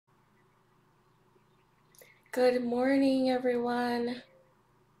Good morning, everyone.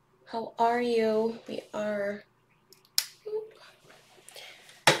 How are you? We are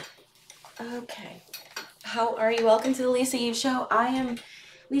okay. How are you? Welcome to the Lisa Eve Show. I am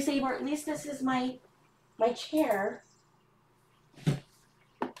Lisa Eve, or at least this is my chair.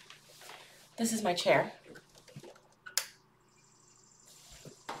 This is my chair.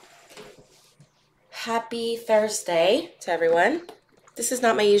 Happy Thursday to everyone. This is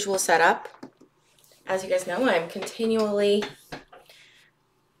not my usual setup. As you guys know, I'm continually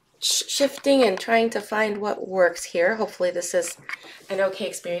shifting and trying to find what works here. Hopefully, this is an okay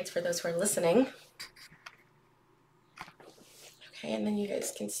experience for those who are listening. Okay, and then you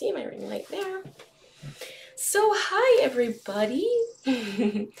guys can see my ring light there. So, hi everybody.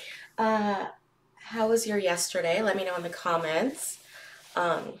 How was your yesterday? Let me know in the comments.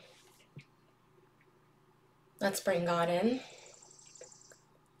 Let's bring God in.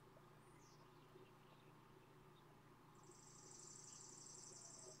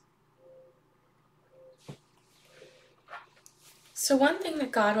 So one thing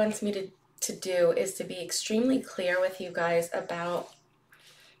that God wants me to do is to be extremely clear with you guys about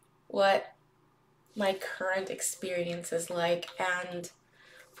what my current experience is like. And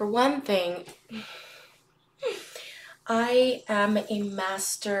for one thing, I am a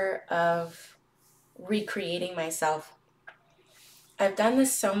master of recreating myself. I've done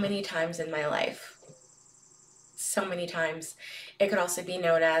this so many times in my life. So many times. It could also be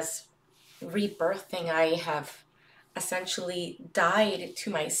known as rebirthing. I have essentially died to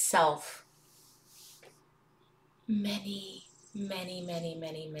myself many, many, many,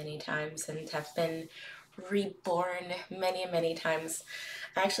 many, many times and have been reborn many, many times.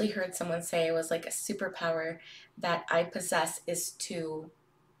 I actually heard someone say it was like a superpower that I possess is to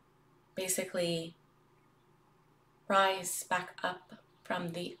basically rise back up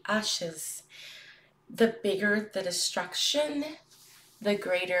from the ashes. The bigger the destruction, the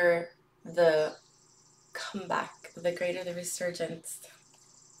greater the comeback, the greater the resurgence.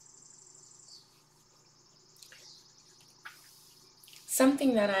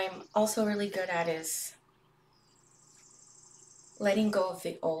 Something that I'm also really good at is letting go of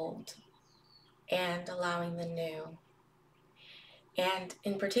the old and allowing the new. And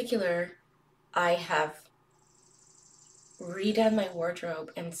in particular, I have redone my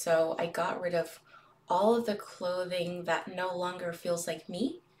wardrobe, and so I got rid of all of the clothing that no longer feels like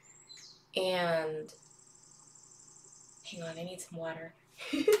me. And hang on, I need some water.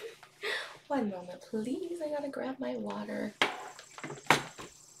 One moment, please. I gotta grab my water.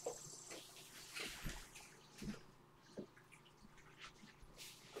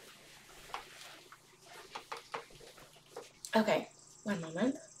 Okay, one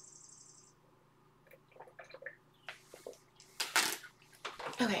moment.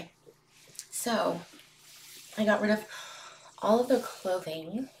 Okay, so I got rid of all of the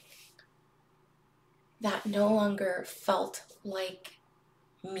clothing that no longer felt like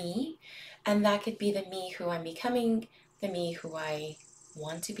me, and that could be the me who I'm becoming, the me who I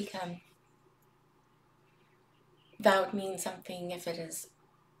want to become. That would mean something if it is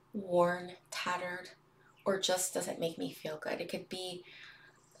worn, tattered, or just doesn't make me feel good. It could be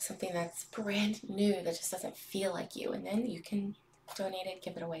something that's brand new that just doesn't feel like you, and then you can donate it,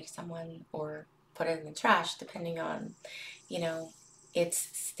 give it away to someone, or put it in the trash, depending on, its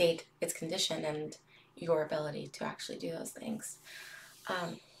state, its condition, and your ability to actually do those things.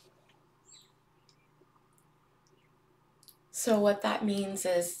 So what that means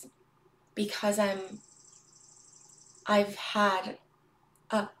is, because I've had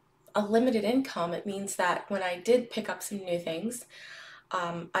a limited income, it means that when I did pick up some new things,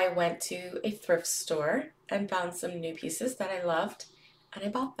 I went to a thrift store and found some new pieces that I loved, and I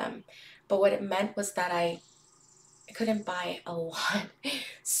bought them. But what it meant was that I couldn't buy a lot.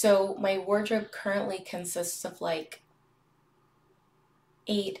 So my wardrobe currently consists of like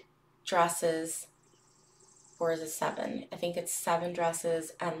 8 dresses, or is it 7? I think it's 7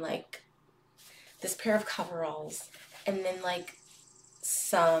 dresses and like this pair of coveralls, and then like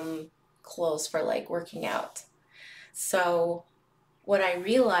some clothes for like working out. So what I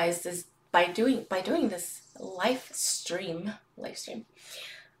realized is by doing this live stream,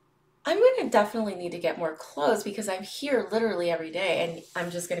 I'm gonna definitely need to get more clothes because I'm here literally every day, and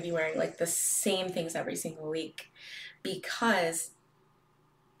I'm just gonna be wearing like the same things every single week because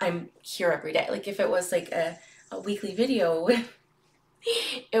I'm here every day. Like if it was like a weekly video,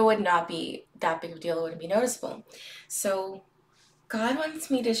 it would not be that big of a deal. It wouldn't be noticeable. So God wants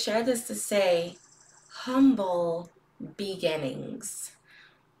me to share this to say, humble beginnings.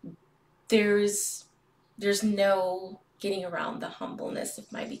 There's no getting around the humbleness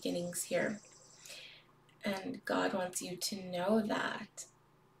of my beginnings here. And God wants you to know that,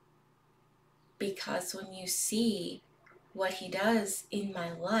 because when you see what He does in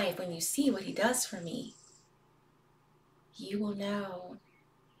my life, when you see what He does for me, you will know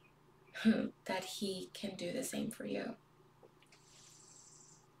that He can do the same for you.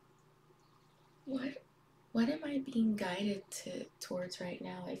 What am I being guided towards right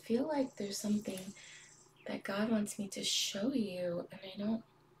now? I feel like there's something that God wants me to show you, and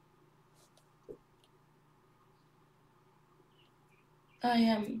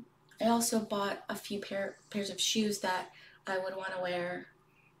I also bought a few pairs of shoes that I would want to wear.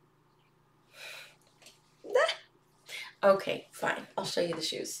 Okay, fine. I'll show you the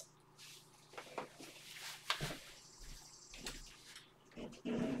shoes.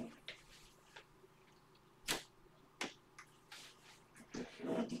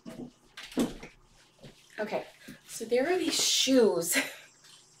 Okay, so there are these shoes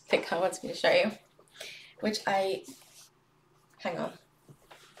that God wants me to show you, hang on,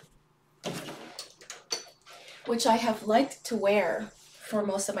 which I have liked to wear for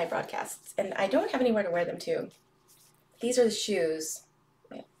most of my broadcasts, and I don't have anywhere to wear them to. These are the shoes.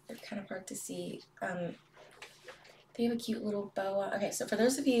 They're kind of hard to see. They have a cute little boa. Okay, so for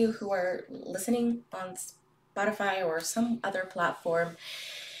those of you who are listening on Spotify or some other platform,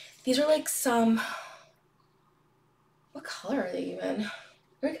 these are like what color are they even?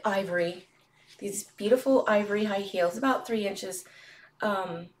 They're like ivory. These beautiful ivory high heels, about 3 inches.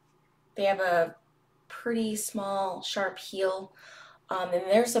 They have a pretty small, sharp heel. And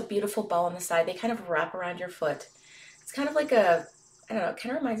there's a beautiful bow on the side. They kind of wrap around your foot. It's kind of like I don't know, it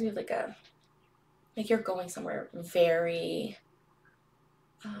kind of reminds me of like you're going somewhere very,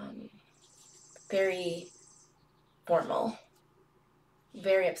 very formal,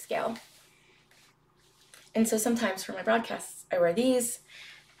 very upscale. And so sometimes for my broadcasts, I wear these,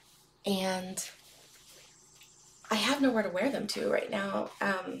 and I have nowhere to wear them to right now.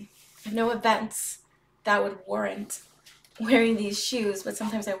 I have no events that would warrant wearing these shoes, but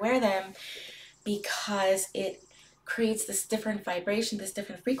sometimes I wear them because it creates this different vibration, this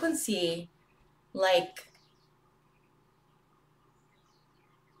different frequency,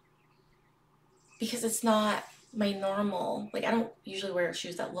 because it's not my normal, I don't usually wear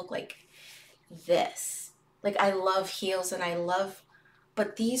shoes that look like this. I love heels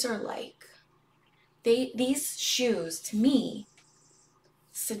but these are these shoes to me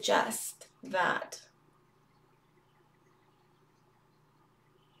suggest that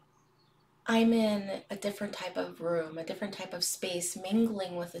I'm in a different type of room, a different type of space,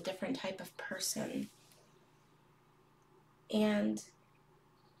 mingling with a different type of person. And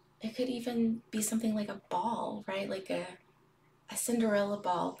it could even be something like a ball, right? Like a Cinderella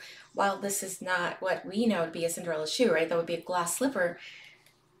ball. While this is not what we know to be a Cinderella shoe, right? That would be a glass slipper.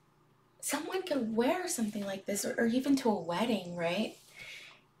 Someone could wear something like this, or even to a wedding, right?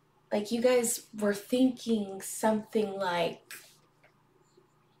 Like you guys were thinking something like,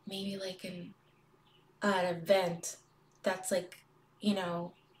 maybe like an event that's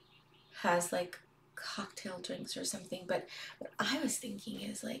has cocktail drinks or something. But what I was thinking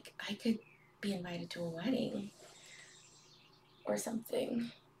is I could be invited to a wedding or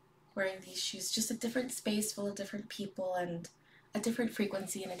something wearing these shoes, just a different space full of different people and a different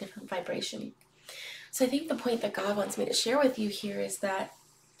frequency and a different vibration. So I think the point that God wants me to share with you here is that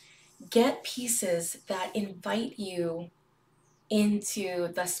get pieces that invite you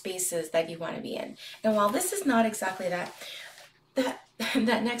into the spaces that you want to be in. And while this is not exactly that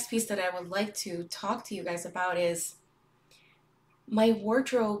next piece that I would like to talk to you guys about is my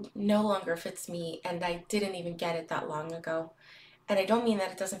wardrobe no longer fits me, and I didn't even get it that long ago. And I don't mean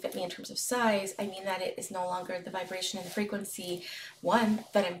that it doesn't fit me in terms of size. I mean that it is no longer the vibration and the frequency, one,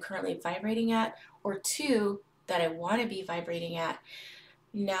 that I'm currently vibrating at, or two, that I want to be vibrating at.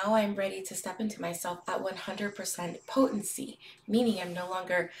 Now I'm ready to step into myself at 100% potency, meaning I'm no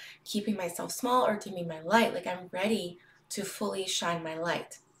longer keeping myself small or dimming my light. I'm ready to fully shine my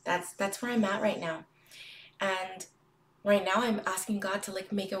light. That's where I'm at right now. And right now I'm asking God to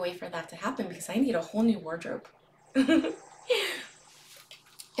make a way for that to happen, because I need a whole new wardrobe.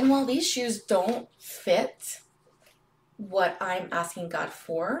 And while these shoes don't fit what I'm asking God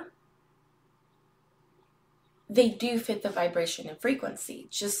for, they do fit the vibration and frequency,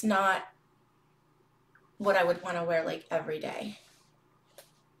 just not what I would want to wear every day.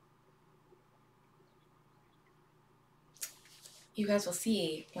 You guys will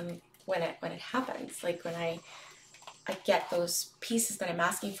see when it happens, when I get those pieces that I'm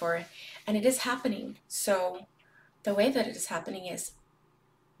asking for, and it is happening. So the way that it is happening is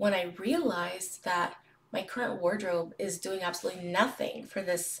when I realize that my current wardrobe is doing absolutely nothing for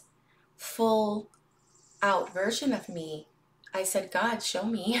this full out version of me, I said, God, show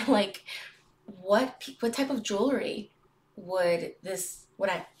me like what type of jewelry would this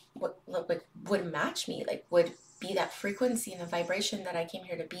would match me, like would be that frequency and the vibration that I came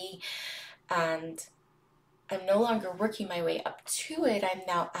here to be. And I'm no longer working my way up to it. I'm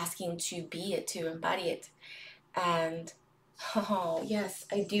now asking to be it, to embody it. And oh yes,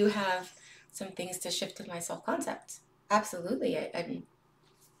 I do have some things to shift in my self-concept. Absolutely. I'm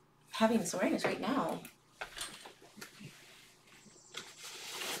having this awareness right now.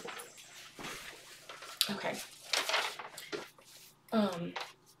 Okay.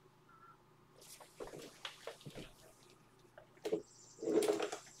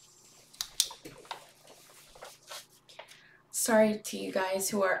 Sorry to you guys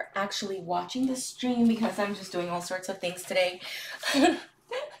who are actually watching this stream, because I'm just doing all sorts of things today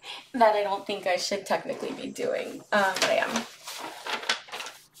that I don't think I should technically be doing, but I am.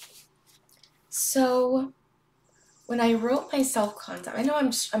 So when I wrote my self-concept, I know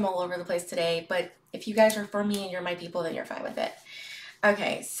I'm all over the place today, but if you guys are for me and you're my people, then you're fine with it.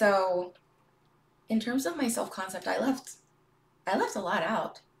 Okay, so in terms of my self-concept, I left a lot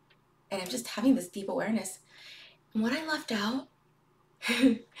out, and I'm just having this deep awareness. And what I left out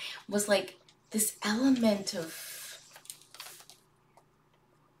was like this element of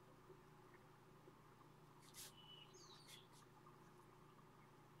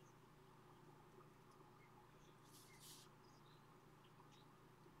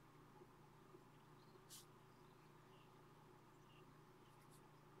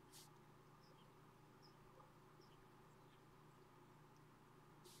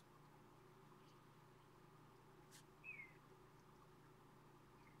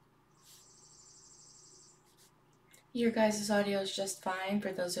your guys' audio is just fine.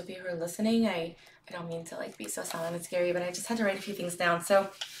 For those of you who are listening, I don't mean to like be so silent and scary, but I just had to write a few things down. So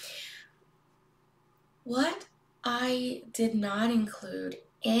what I did not include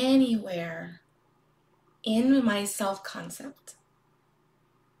anywhere in my self-concept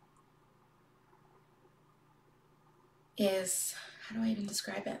is, how do I even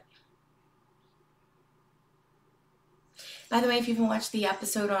describe it? By the way, if you haven't watched the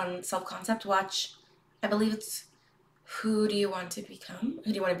episode on self-concept, watch, I believe it's Who Do You Want to Become?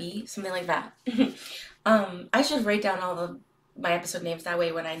 Who Do You Want to Be? Something like that. I should write down all of my episode names. That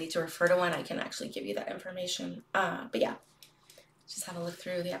way when I need to refer to one, I can actually give you that information. But yeah, just have a look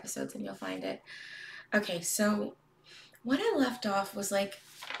through the episodes and you'll find it. Okay, so what I left off was like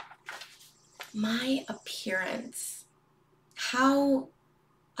my appearance, how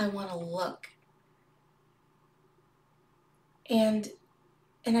I want to look. And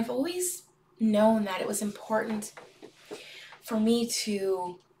I've always known that it was important for me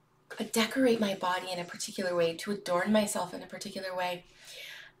to decorate my body in a particular way, to adorn myself in a particular way.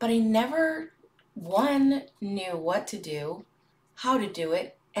 But I never, one, knew what to do, how to do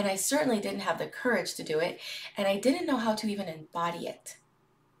it, and I certainly didn't have the courage to do it, and I didn't know how to even embody it.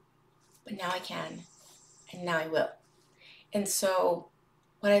 But now I can, and now I will. And so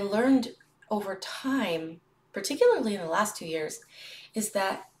what I learned over time, particularly in the last 2 years, is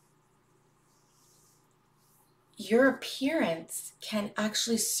that your appearance can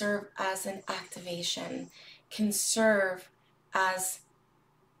actually serve as an activation, can serve as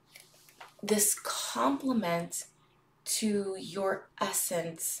this complement to your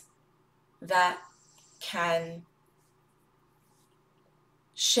essence that can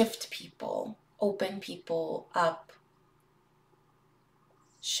shift people, open people up,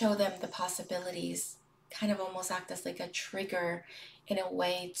 show them the possibilities, kind of almost act as like a trigger in a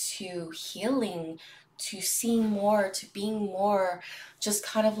way to healing, to seeing more, to being more, just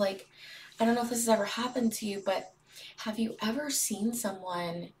kind of like, I don't know if this has ever happened to you, but have you ever seen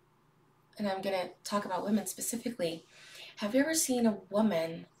someone, and I'm going to talk about women specifically, have you ever seen a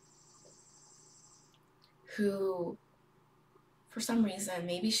woman who, for some reason,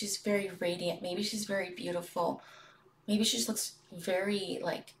 maybe she's very radiant, maybe she's very beautiful, maybe she just looks very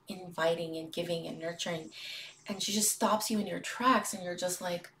like inviting and giving and nurturing, and she just stops you in your tracks and you're just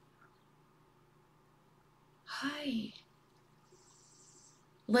like, hi.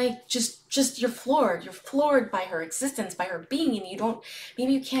 Like just you're floored by her existence, by her being, and you don't,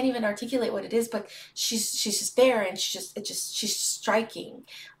 maybe you can't even articulate what it is, but she's just there, and she's striking,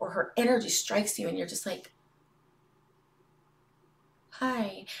 or her energy strikes you and you're just like,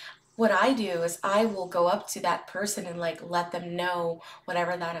 hi. What I do is I will go up to that person and like let them know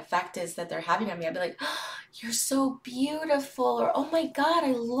whatever that effect is that they're having on me. I'd be like, oh, you're so beautiful, or oh my God,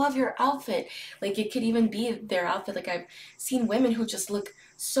 I love your outfit. Like it could even be their outfit. Like I've seen women who just look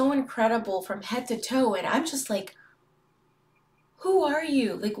so incredible from head to toe, and I'm just like, who are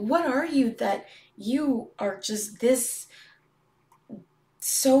you? Like, what are you that you are just this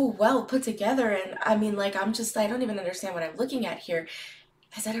so well put together? And I mean, like, I don't even understand what I'm looking at here.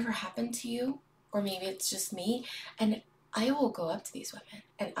 Has that ever happened to you? Or maybe it's just me. And I will go up to these women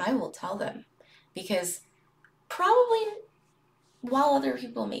and I will tell them, because probably while other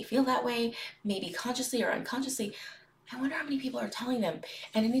people may feel that way, maybe consciously or unconsciously, I wonder how many people are telling them.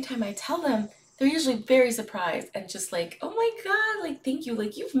 And anytime I tell them, they're usually very surprised and just like, oh my God, like, thank you.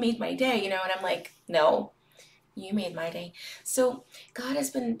 Like, you've made my day, you know? And I'm like, no, you made my day. So God has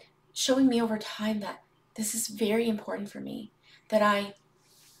been showing me over time that this is very important for me, that I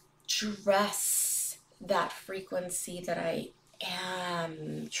dress that frequency that I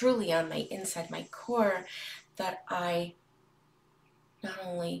am truly on my inside, my core, that I not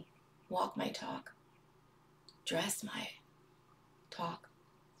only walk my talk, dress my talk,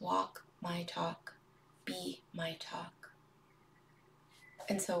 walk my talk, be my talk.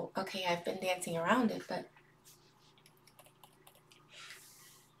 And so, okay, I've been dancing around it, but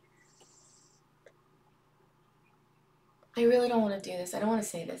I really don't want to do this. I don't want to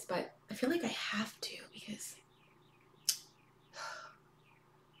say this, but I feel like I have to, because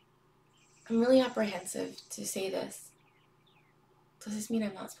I'm really apprehensive to say this. Does this mean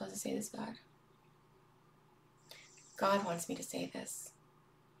I'm not supposed to say this, God? God wants me to say this.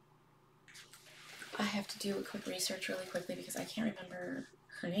 I have to do a quick research really quickly because I can't remember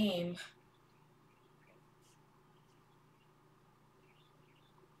her name.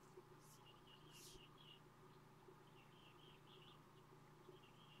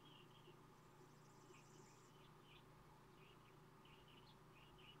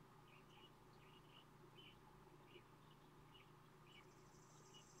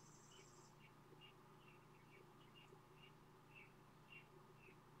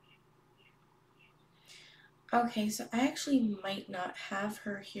 Okay, so I actually might not have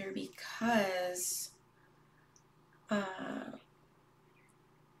her here because, oh,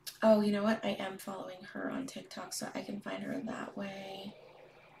 you know what? I am following her on TikTok, so I can find her that way.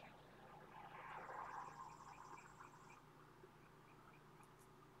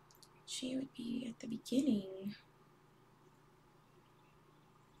 She would be at the beginning.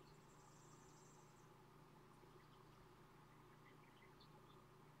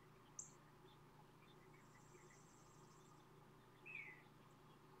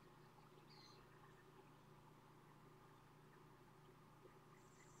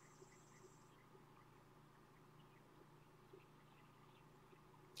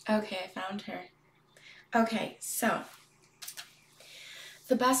 Okay, I found her. Okay, so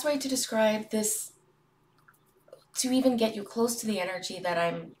the best way to describe this, to even get you close to the energy that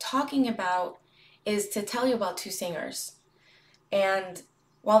I'm talking about, is to tell you about two singers. And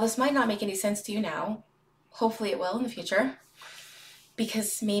while this might not make any sense to you now, hopefully it will in the future,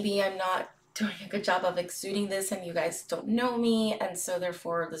 because maybe I'm not doing a good job of exuding this and you guys don't know me, and so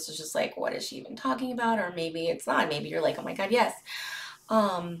therefore this is just like, what is she even talking about? Or maybe it's not. Maybe you're like, oh my God, yes.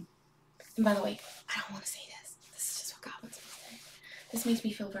 And by the way, I don't want to say this. This is just what God wants me to say. This makes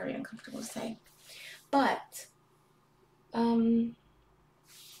me feel very uncomfortable to say. But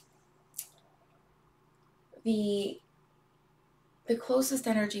the closest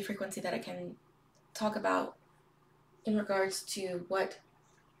energy frequency that I can talk about in regards to what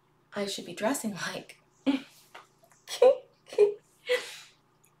I should be dressing like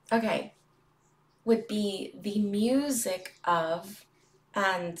okay, would be the music of,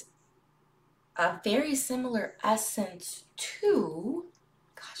 and a very similar essence to,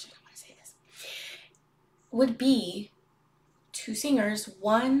 gosh, I don't want to say this, would be two singers.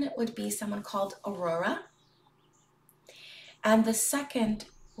 One would be someone called Aurora, and the second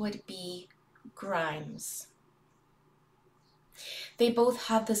would be Grimes. They both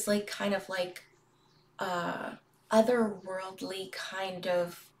have this like kind of like otherworldly kind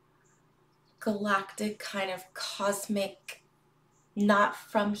of galactic kind of cosmic, not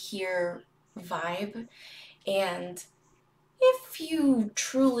from here vibe. And if you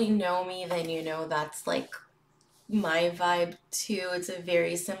truly know me, then you know that's like my vibe too. It's a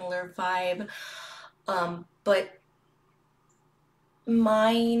very similar vibe. But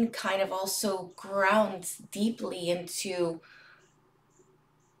mine kind of also grounds deeply into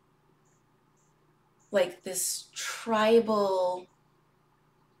like this tribal,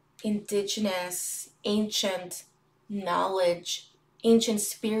 indigenous, ancient knowledge, ancient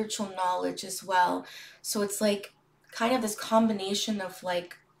spiritual knowledge as well. So it's like kind of this combination of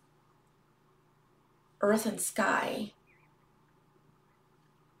like earth and sky,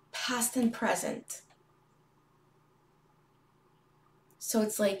 past and present. So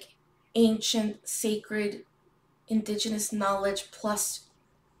it's like ancient, sacred, indigenous knowledge plus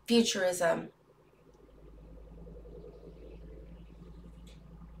futurism.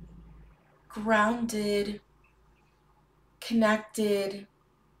 Grounded, connected,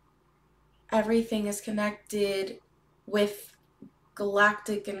 everything is connected with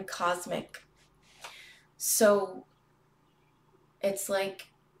galactic and cosmic. So it's like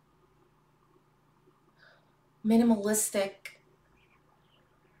minimalistic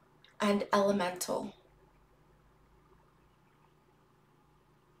and elemental.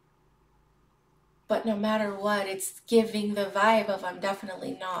 But no matter what, it's giving the vibe of I'm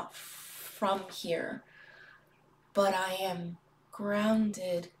definitely not from here, but I am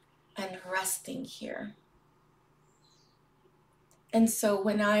grounded and resting here. And so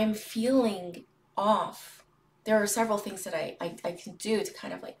when I'm feeling off, there are several things that I can do to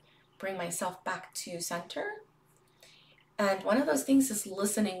kind of like bring myself back to center. And one of those things is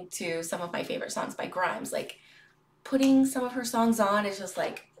listening to some of my favorite songs by Grimes. Like putting some of her songs on is just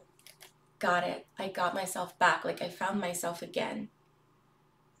like, got it. I got myself back. Like I found myself again.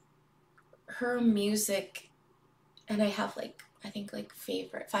 Her music, and I have like, I think like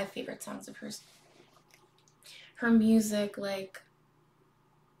 5 favorite songs of hers. Her music like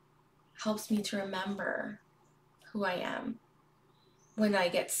helps me to remember who I am when I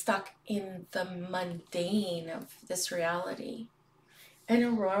get stuck in the mundane of this reality. And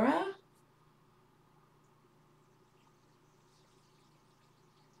Aurora,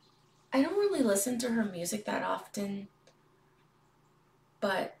 I don't really listen to her music that often,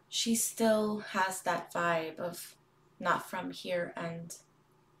 but she still has that vibe of not from here and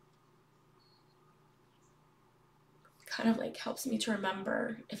kind of like helps me to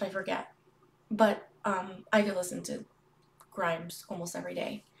remember if I forget. But I could listen to Grimes almost every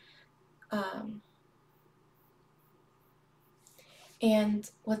day. And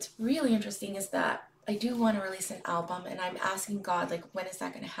what's really interesting is that I do want to release an album, and I'm asking God, like, when is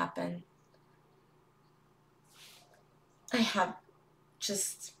that going to happen? I have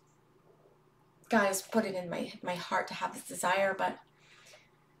just, God has put it in my heart to have this desire, but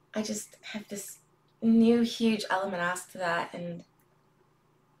I just have this new huge element asked to that, and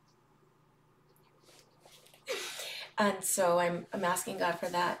so I'm asking God for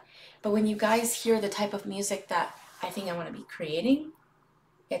that. But when you guys hear the type of music that I think I want to be creating,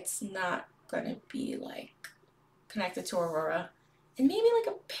 it's not going to be like connected to Aurora. And maybe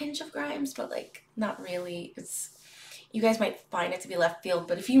like a pinch of Grimes, but like not really. It's, you guys might find it to be left field,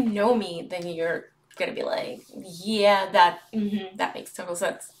 but if you know me, then you're gonna be like, yeah, that makes total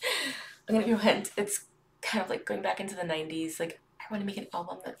sense. I'm gonna give you a hint. It's kind of like going back into the 90s. Like, I want to make an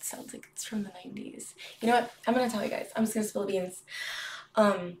album that sounds like it's from the 90s. You know what? I'm gonna tell you guys. I'm just gonna spill the beans.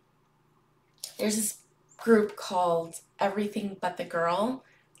 There's this group called Everything But the Girl.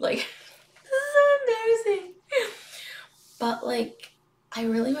 Like, this is so embarrassing. But like, I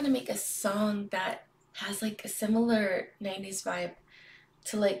really want to make a song that has like a similar 90s vibe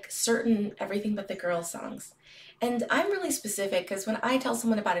to like certain Everything But the Girl songs. And I'm really specific because when I tell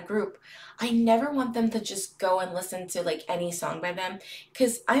someone about a group, I never want them to just go and listen to like any song by them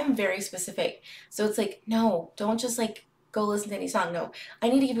because I'm very specific. So it's like, no, don't just like go listen to any song. No, I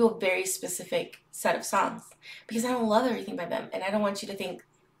need to give you a very specific set of songs because I don't love everything by them. And I don't want you to think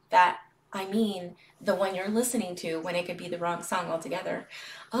that I mean the one you're listening to when it could be the wrong song altogether.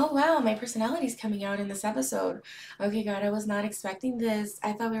 Oh wow, my personality's coming out in this episode. Okay, God, I was not expecting this.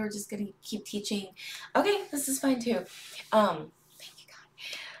 I thought we were just gonna keep teaching. Okay, this is fine too. Thank you,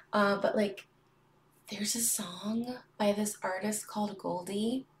 God. But like, there's a song by this artist called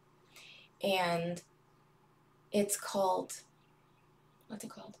Goldie, and it's called, what's it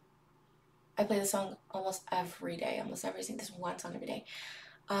called? I play the song almost every day, almost every single, this one song every day.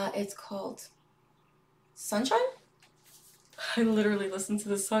 It's called Sunshine? I literally listened to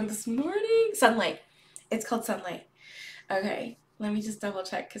this song this morning. Sunlight. It's called Sunlight. Okay, let me just double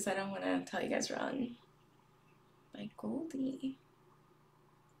check because I don't want to tell you guys wrong. By Goldie.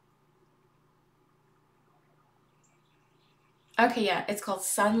 Okay, yeah, it's called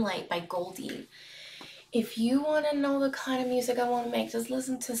Sunlight by Goldie. If you want to know the kind of music I want to make, just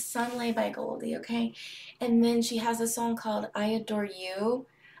listen to Sunlight by Goldie, okay? And then she has a song called I Adore You.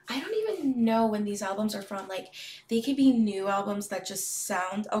 I don't even know when these albums are from. Like, they could be new albums that just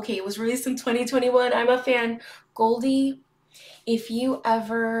sound... Okay, it was released in 2021. I'm a fan. Goldie, if you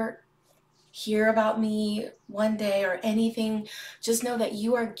ever hear about me one day or anything, just know that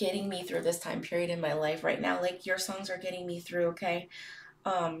you are getting me through this time period in my life right now. Like, your songs are getting me through, okay?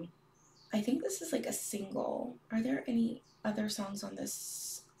 I think this is like a single. Are there any other songs on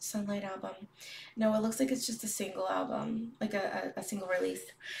this Sunlight album? No, it looks like it's just a single album, like a single release.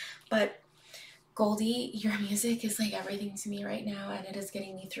 But Goldie, your music is like everything to me right now, and it is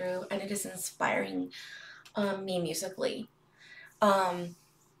getting me through, and it is inspiring me musically. Um,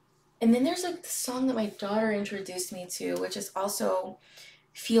 and then there's like the song that my daughter introduced me to, which is also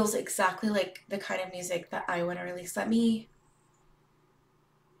feels exactly like the kind of music that I want to release. And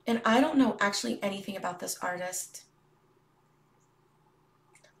I don't know actually anything about this artist.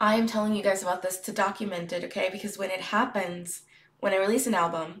 I am telling you guys about this to document it, okay? Because when it happens, when I release an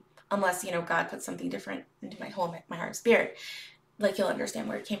album, unless, you know, God puts something different into my whole, my heart and spirit, like you'll understand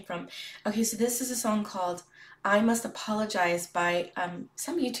where it came from. Okay, so this is a song called I Must Apologize by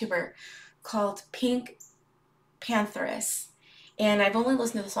some YouTuber called Pink Pantheress. And I've only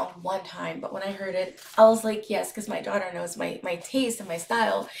listened to the song one time, but when I heard it, I was like, yes, because my daughter knows my taste and my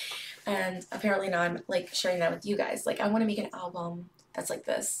style. And apparently now I'm like sharing that with you guys. Like I want to make an album that's like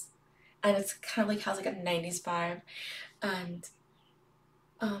this. And it's kind of like has like a 90s vibe. And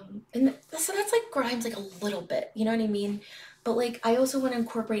so that's like Grimes like a little bit, you know what I mean? But like I also want to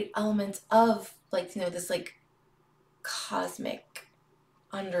incorporate elements of like, you know, this like cosmic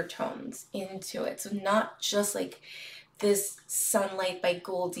undertones into it. So not just like this Sunlight by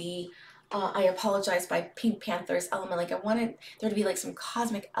Goldie, I Apologize by Pink Pantheress element. Like I wanted there to be like some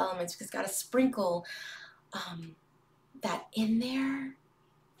cosmic elements because gotta sprinkle that in there.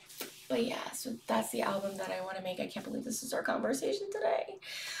 But yeah, so that's the album that I want to make. I can't believe this is our conversation today.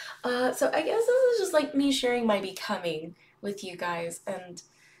 So I guess this is just like me sharing my becoming with you guys, and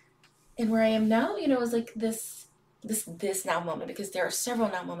where I am now, you know, is like this now moment, because there are several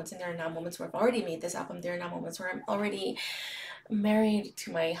now moments, and there are now moments where I've already made this album. There are now moments where I'm already married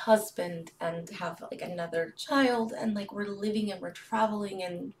to my husband and have like another child, and like we're living and we're traveling,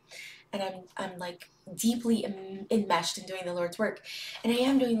 and I'm like deeply enmeshed in doing the Lord's work, and I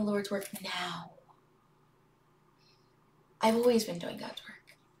am doing the Lord's work now. I've always been doing God's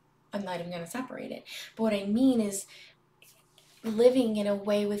work. I'm not even going to separate it. But what I mean is living in a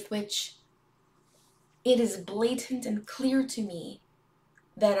way with which it is blatant and clear to me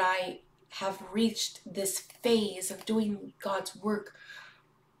that I have reached this phase of doing God's work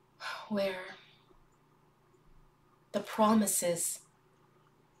where the promises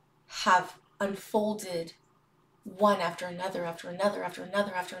have unfolded one after another, after another, after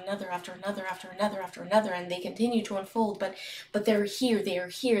another, after another, after another, after another, after another, and they continue to unfold. But they're here, they are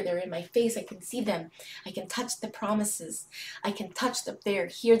here, they're in my face. I can see them. I can touch the promises. I can touch them. They're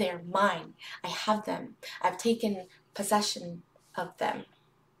here, they are mine. I have them. I've taken possession of them.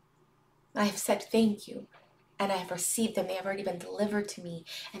 I have said thank you, and I have received them. They have already been delivered to me,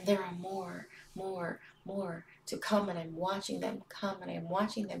 and there are more, more to come, and I'm watching them come, and I'm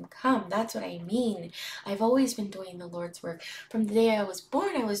watching them come. That's what I mean. I've always been doing the Lord's work. From the day I was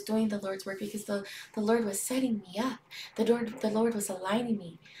born, I was doing the Lord's work because the Lord was setting me up. The Lord was aligning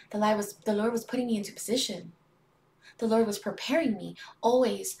me. The Lord was putting me into position. The Lord was preparing me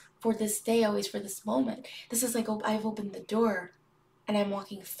always for this day, always for this moment. This is like I've opened the door, and I'm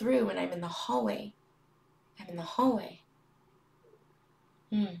walking through, and I'm in the hallway. I'm in the hallway.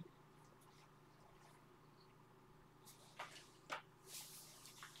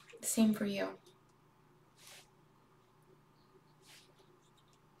 Same for you.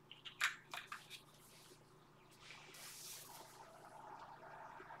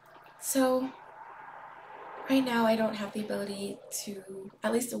 So, right now I don't have the ability to,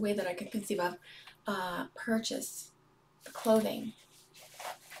 at least the way that I can conceive of, purchase the clothing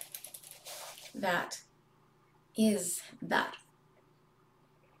that is that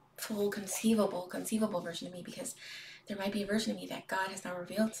full conceivable version of me, because there might be a version of me that God has not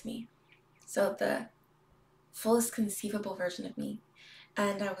revealed to me. So the fullest conceivable version of me.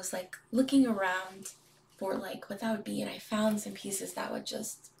 And I was like looking around for like what that would be, and I found some pieces that would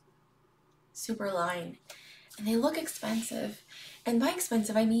just super align. And they look expensive. And by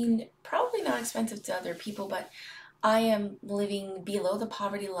expensive, I mean probably not expensive to other people, but I am living below the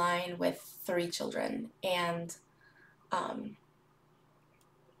poverty line with 3 children, and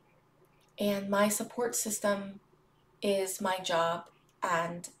my support system is my job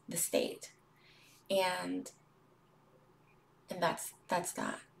and the state, and that's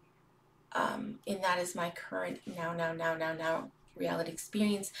that. And that is my current now reality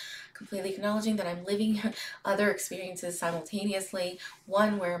experience, completely acknowledging that I'm living other experiences simultaneously.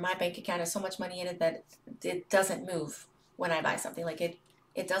 One where my bank account has so much money in it that it doesn't move when I buy something. Like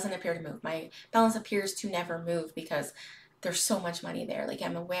it doesn't appear to move. My balance appears to never move because there's so much money there. Like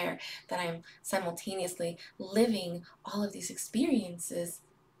I'm aware that I'm simultaneously living all of these experiences.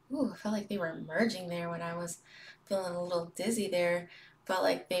 Ooh, I felt like they were merging there when I was feeling a little dizzy there. Felt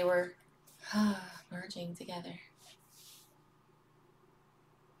like they were merging together.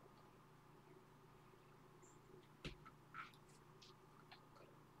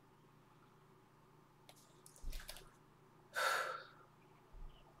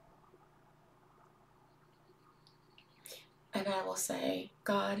 I will say,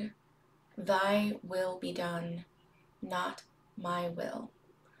 God, thy will be done, not my will.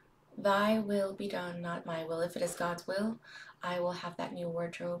 Thy will be done, not my will. If it is God's will, I will have that new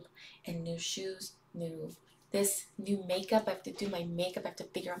wardrobe and new shoes, new makeup. I have to do my makeup. I have to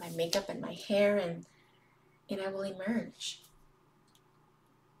figure out my makeup and my hair, and I will emerge.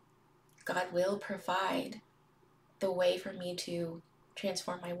 God will provide the way for me to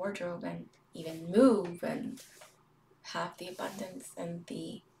transform my wardrobe and even move and have the abundance and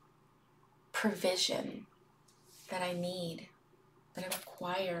the provision that I need, that I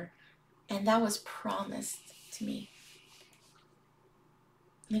require. And that was promised to me.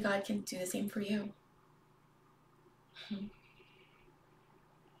 And God can do the same for you.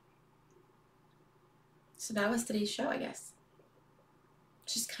 So that was today's show, I guess.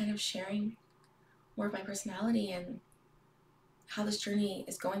 Just kind of sharing more of my personality and how this journey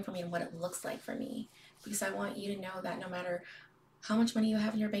is going for me and what it looks like for me. Because I want you to know that no matter how much money you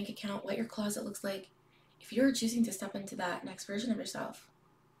have in your bank account, what your closet looks like, if you're choosing to step into that next version of yourself,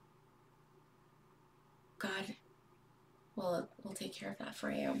 God will take care of that for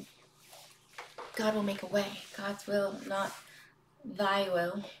you. God will make a way. God's will, not thy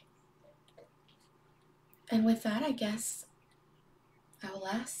will. And with that, I guess I will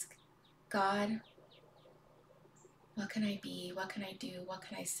ask God, what can I be? What can I do? What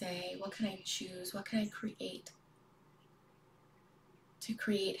can I say? What can I choose? What can I create to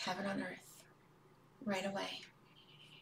create heaven on earth right away?